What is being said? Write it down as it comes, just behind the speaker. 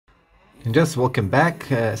Just welcome back.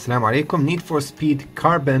 Assalamu alaikum. Need for Speed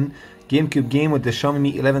Carbon GameCube game with the Xiaomi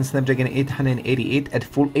Mi 11 Snapdragon 888 at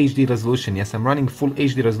full HD resolution. Yes, I'm running full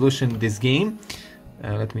HD resolution this game.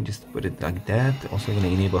 Let me just put it like that. Also going to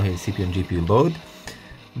enable here CPU and GPU load.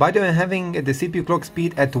 By the way, I'm having the CPU clock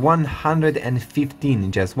speed at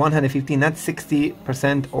 115, just 115, not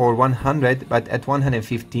 60% or 100, but at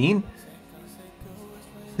 115.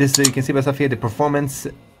 This, you can see myself here, the performance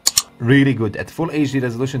really good at full HD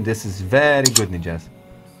resolution. This is very good, ninjas.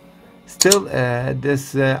 Still,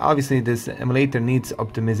 obviously this emulator needs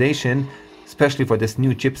optimization, especially for this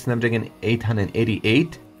new chip Snapdragon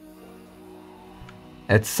 888.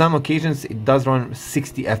 At some occasions it does run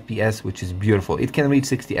 60 FPS, which is beautiful. It can reach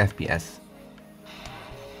 60 FPS.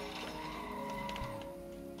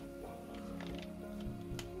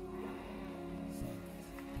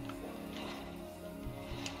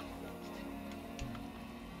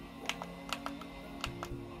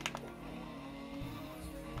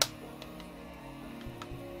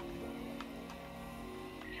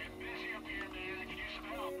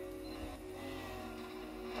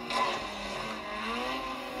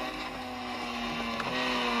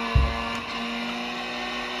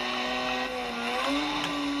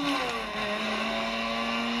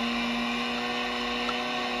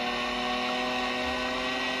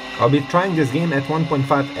 I'll be trying this game at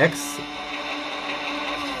 1.5x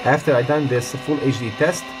after I done this full HD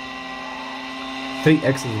test,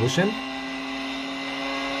 3x resolution.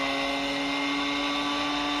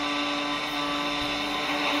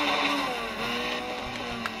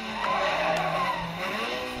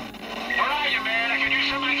 Where are you, man? I could use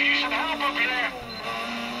some help up here.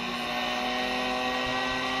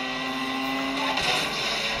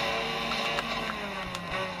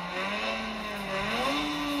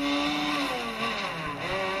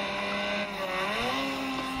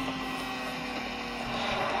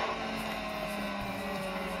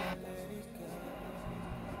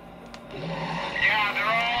 Yeah, they're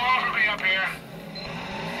all over me up here.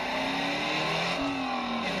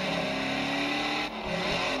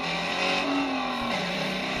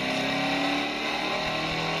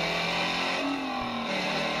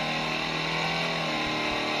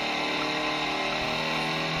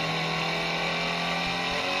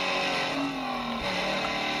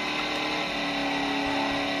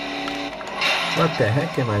 What the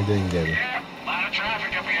heck am I doing there? Yeah, a lot of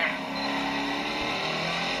traffic up here.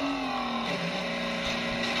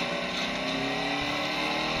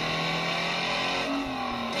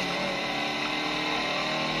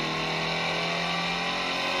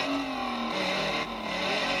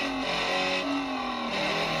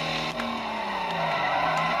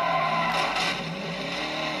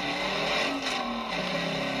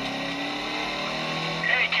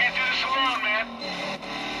 Hey, can't do this alone, man.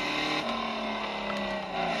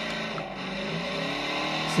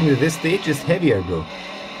 See, this stage is heavier, bro.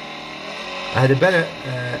 I had a better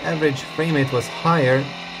average frame rate was higher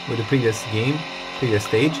with the previous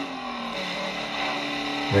stage.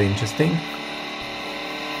 Very interesting.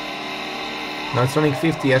 Now it's running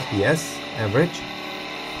 50 FPS average.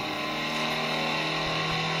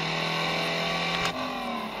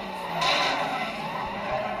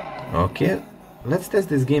 Okay, let's test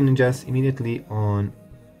this game ninjas immediately on.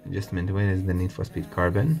 Just a minute, where is the Need for Speed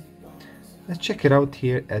Carbon? Let's check it out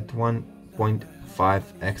here at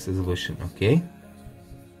 1.5x resolution. Okay,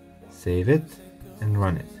 save it and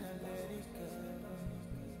run it.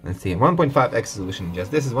 Let's see, 1.5x resolution. Just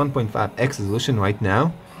this is 1.5x resolution right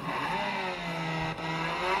now.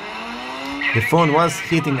 The phone was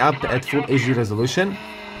heating up at full HD resolution.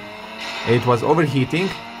 It was overheating.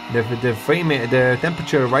 The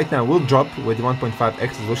temperature right now will drop with 1.5x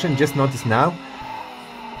resolution. Just notice now.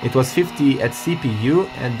 It was 50 at CPU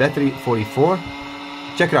and battery 44.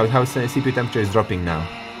 Check it out how CPU temperature is dropping now,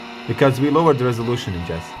 because we lowered the resolution in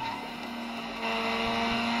just.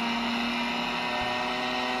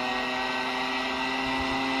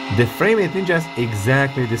 The frame rate is just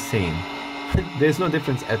exactly the same. There's no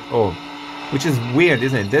difference at all, which is weird,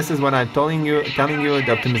 isn't it? This is what I'm telling you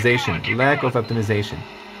the optimization, lack of optimization.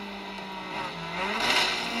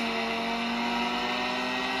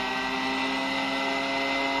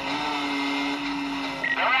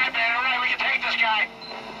 Alright, man, alright, we can take this guy.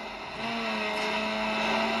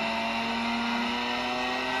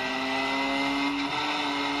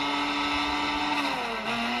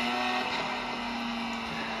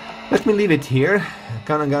 Let me leave it here.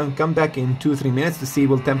 Come back in 2-3 minutes to see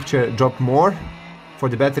will temperature drop more for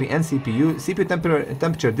the battery and CPU. CPU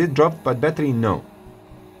temperature did drop, but battery no.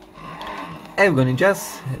 Everyone,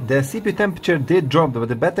 just the CPU temperature did drop, but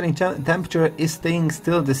the battery temperature is staying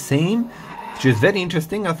still the same. which is very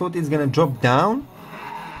interesting. I thought it's gonna drop down,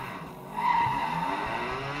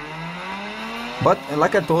 but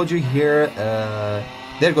like I told you here,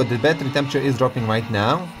 there you go, the battery temperature is dropping right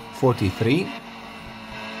now, 43,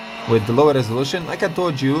 with the lower resolution. Like I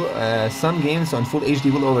told you, some games on full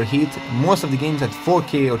HD will overheat. Most of the games at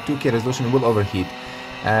 4K or 2K resolution will overheat.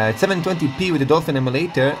 At 720p with the Dolphin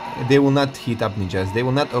emulator, they will not heat up, ninjas. They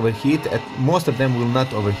will not overheat. Most of them will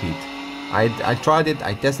not overheat. I tried it,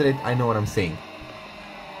 I tested it, I know what I'm saying.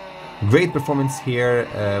 Great performance here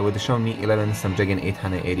with the Xiaomi 11 Snapdragon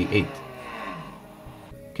 888.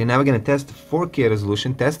 Okay, now we're gonna test 4K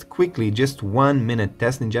resolution test quickly, just 1 minute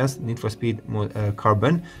test, ninjas. Need for Speed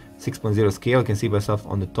Carbon 6.0 scale. You can see myself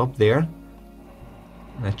on the top there.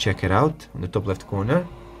 Let's check it out on the top left corner.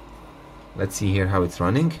 Let's see here how it's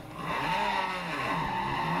running.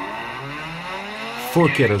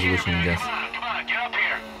 4K resolution, ninjas. Come on, get up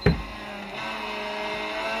here.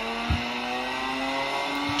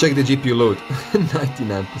 Check the GPU load,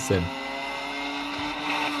 99%.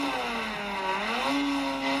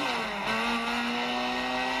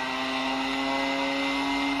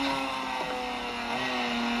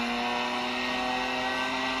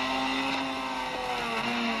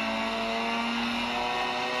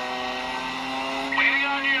 Waiting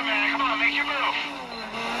on you, man. Come on, make your move.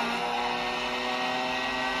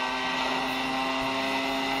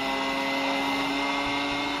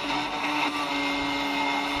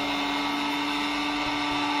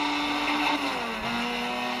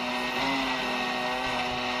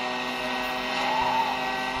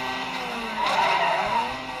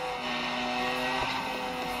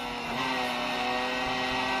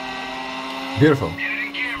 Beautiful. Get it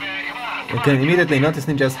in gear, man. Come on. You can immediately notice,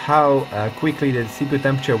 ninjas, how quickly the CPU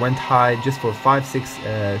temperature went high just for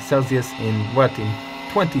 5-6 Celsius in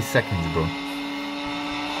 20 seconds, bro,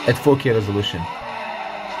 at 4K resolution.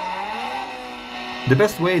 The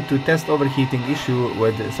best way to test overheating issue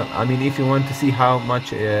with I mean, if you want to see how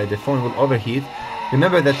much the phone will overheat,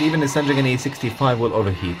 remember that even the Snapdragon 865 will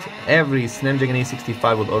overheat. Every Snapdragon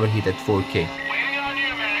 865 will overheat at 4K. Waiting on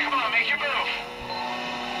you, man. Come on, make your move.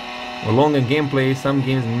 Along in gameplay, some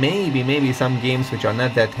games, maybe some games which are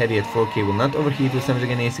not that heavy at 4K will not overheat with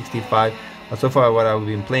Snapdragon 865, but so far what I've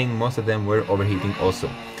been playing, most of them were overheating also.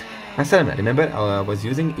 Assalamu, remember I was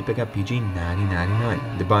using IPEGA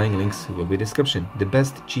PG9099. The buying links will be in the description. The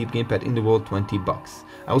best cheap gamepad in the world, 20 bucks.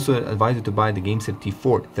 I also advise you to buy the Gamecube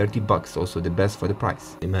T4, 30 bucks, also the best for the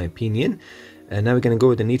price, in my opinion. And now we're gonna go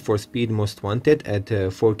with the Need for Speed Most Wanted at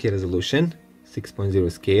 4K resolution, 6.0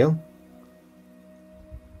 scale.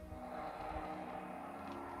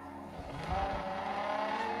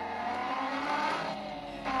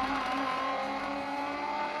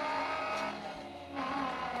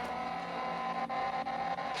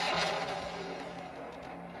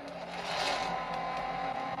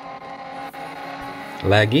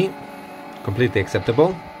 Laggy, completely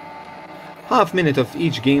acceptable. Half minute of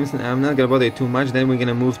each games, and I'm not gonna bother too much. Then we're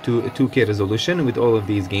gonna move to a 2K resolution with all of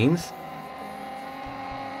these games.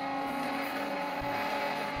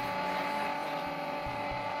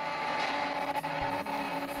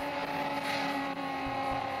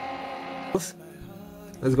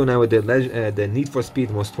 Let's go now with the Need for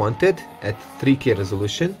Speed Most Wanted at 3K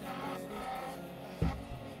resolution.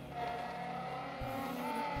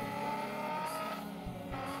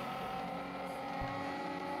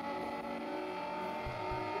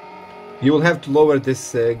 You will have to lower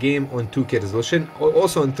this game on 2K resolution.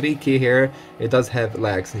 Also on 3K here, it does have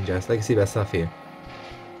lags, ninjas. Like you see by stuff here.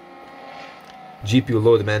 GPU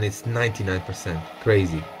load, man, it's 99%.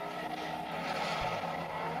 Crazy.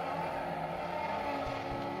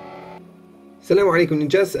 Assalamu alaikum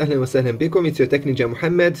ninjas, ahlan wa sahlan bikum, it's your Tech Ninja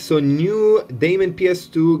Muhammad. So new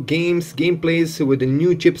DamonPS2 gameplays with the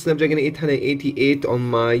new chip Snapdragon 888 on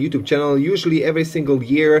my YouTube channel. Usually every single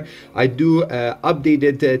year I do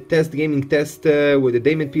updated gaming test with the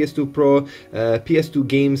DamonPS2 Pro PS2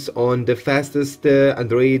 games on the fastest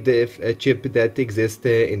Android chip that exists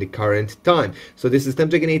in the current time. So this is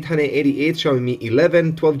Snapdragon 888 Xiaomi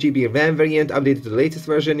 11 12GB RAM variant, updated to the latest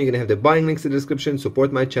version. You're gonna have the buying links in the description.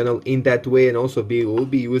 Support my channel in that way, and also we'll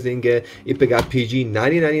be using IPEGA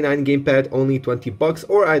PG9099 gamepad, only 20 bucks,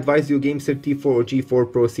 or I advise you Gamecube T4 or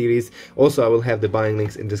G4 Pro series. Also I will have the buying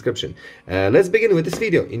links in the description. Let's begin with this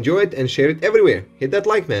video. Enjoy it and share it everywhere. Hit that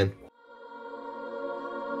like, man.